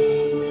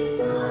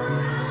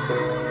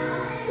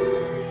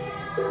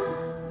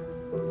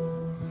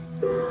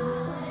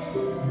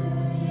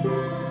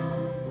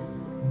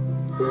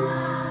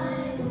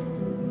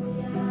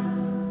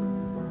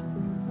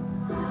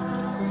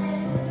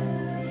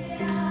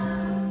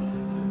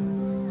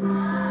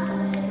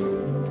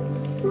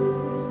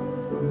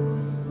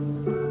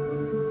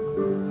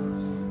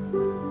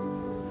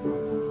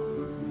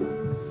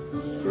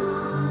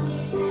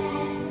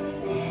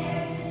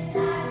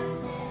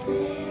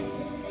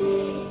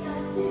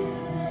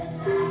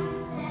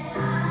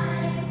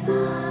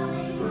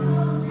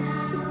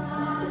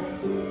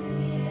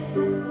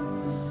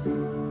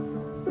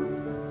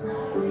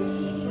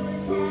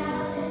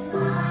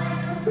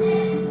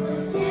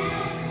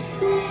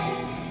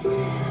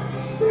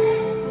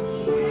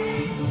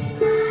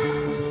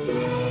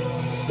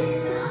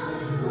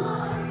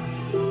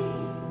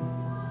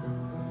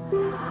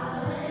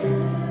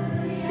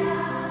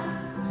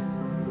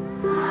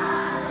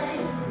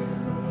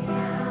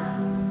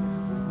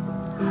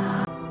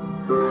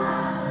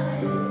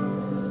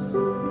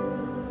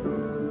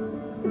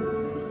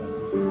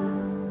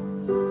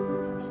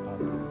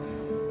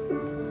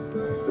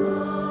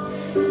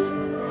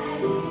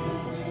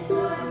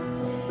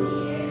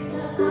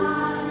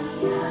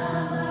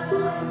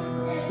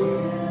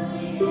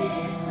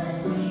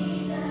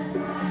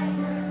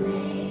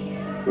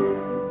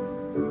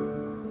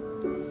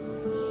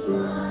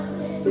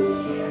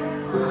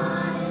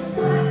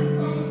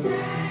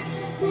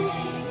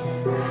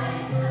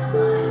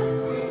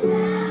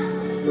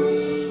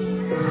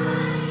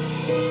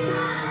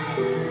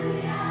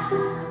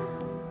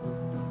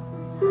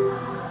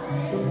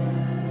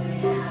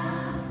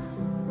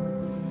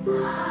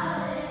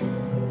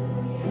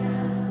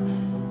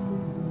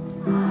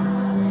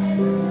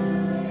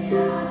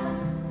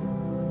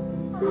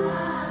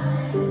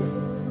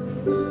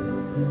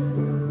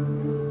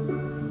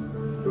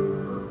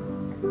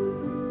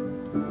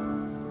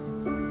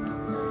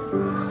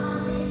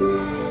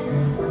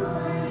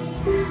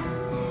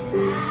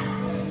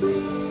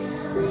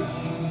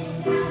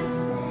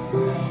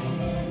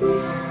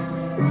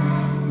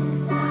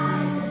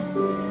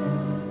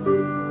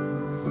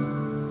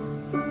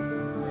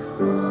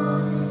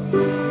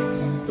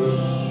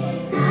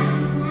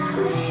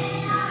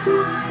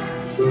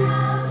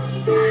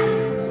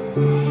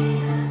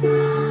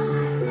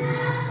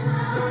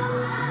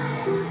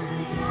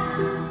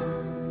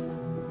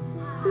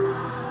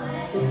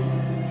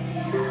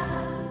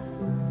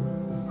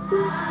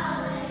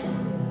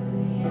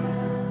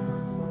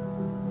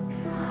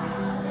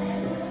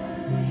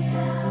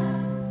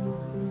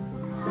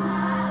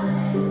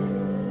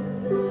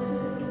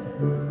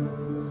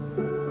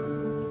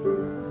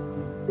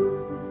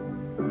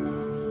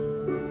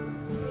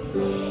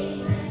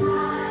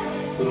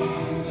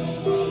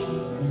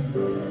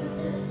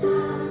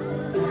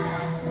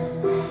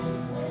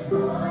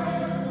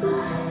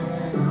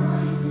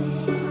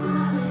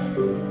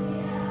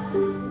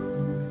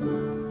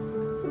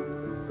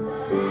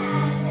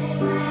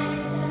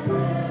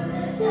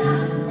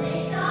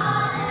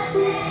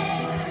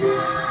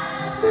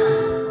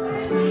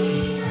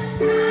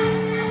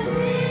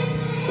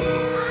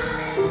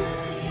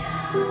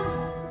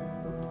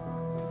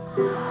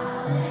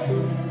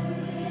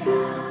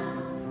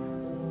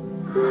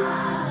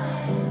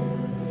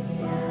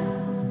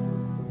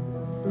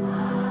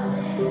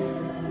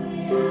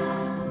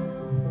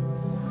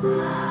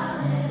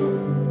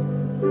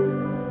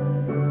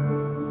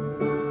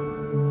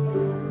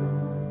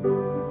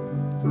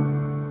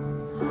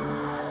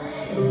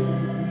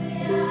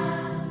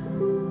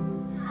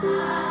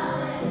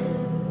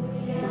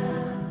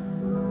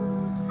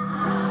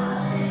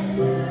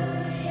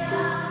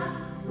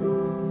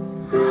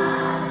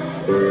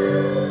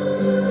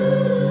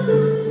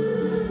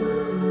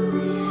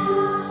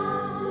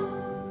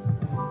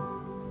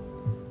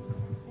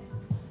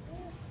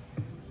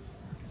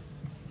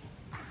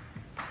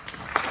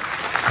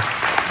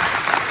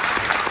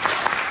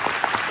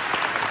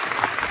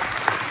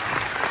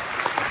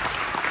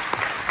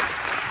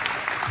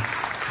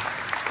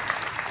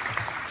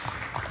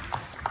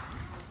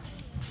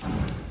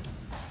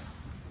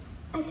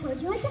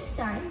 told you at the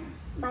start,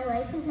 my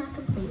life was not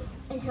complete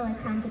until I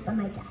crowned it by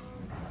my death.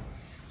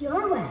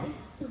 Your way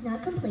is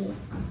not complete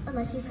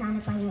unless you crown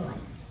it by your life.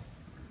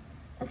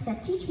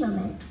 Accept each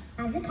moment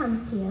as it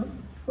comes to you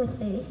with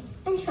faith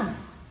and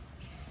trust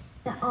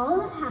that all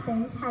that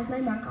happens has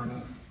my mark on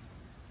it.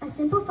 A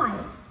simple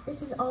fire,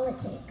 this is all it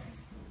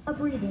takes. A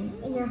breathing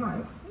in your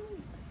heart.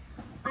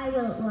 I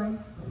will it, Lord.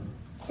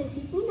 So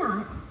seek me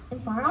not in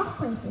far off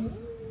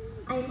places.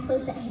 I am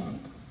close at hand.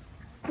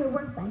 Your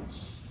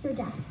workbench, your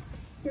desk,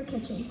 your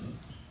kitchen.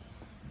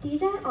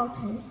 These are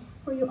altars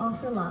where you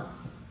offer love,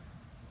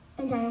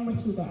 and I am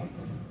with you there.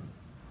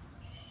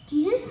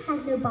 Jesus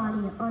has no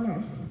body on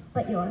earth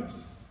but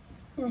yours,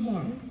 no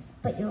hands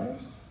but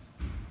yours,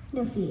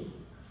 no feet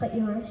but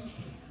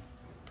yours.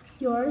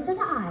 Yours are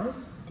the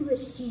eyes through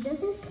which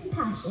Jesus'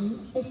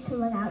 compassion is to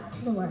look out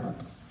to the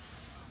world.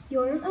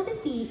 Yours are the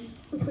feet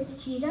with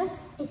which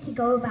Jesus is to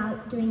go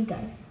about doing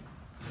good.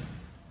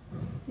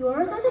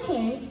 Yours are the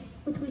hands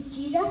with which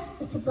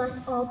Jesus is to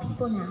bless all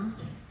people now.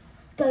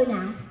 Go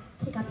now,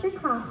 take up your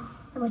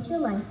cross, and with your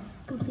life,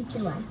 complete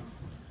your way.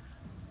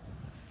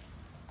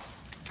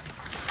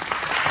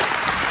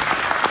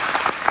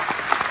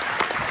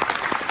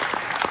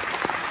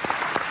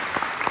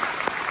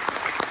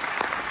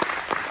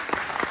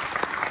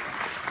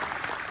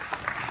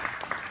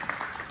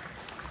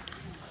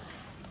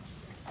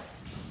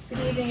 Good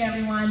evening,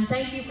 everyone.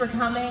 Thank you for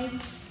coming.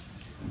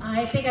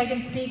 I think I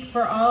can speak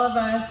for all of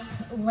us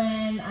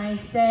when I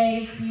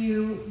say to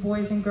you,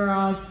 boys and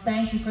girls,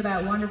 thank you for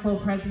that wonderful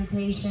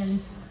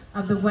presentation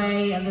of the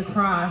way of the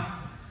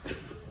cross.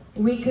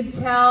 We could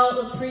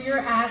tell through your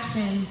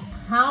actions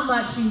how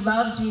much you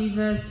love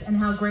Jesus and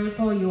how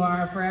grateful you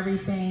are for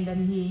everything that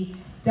he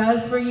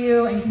does for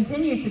you and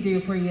continues to do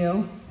for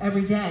you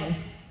every day.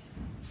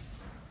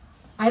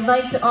 I'd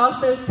like to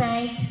also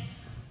thank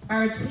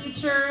our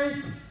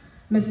teachers,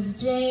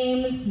 Mrs.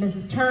 James,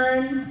 Mrs.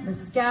 Turn,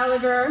 Mrs.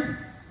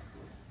 Gallagher,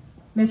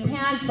 Miss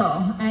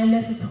Hansell, and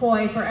Mrs.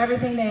 Hoy for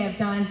everything they have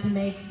done to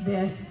make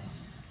this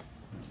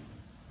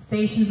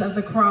Stations of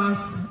the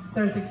Cross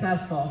so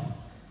successful.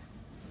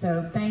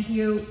 So thank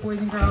you, boys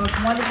and girls.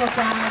 Wonderful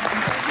job,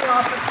 and thank you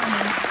all for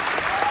coming.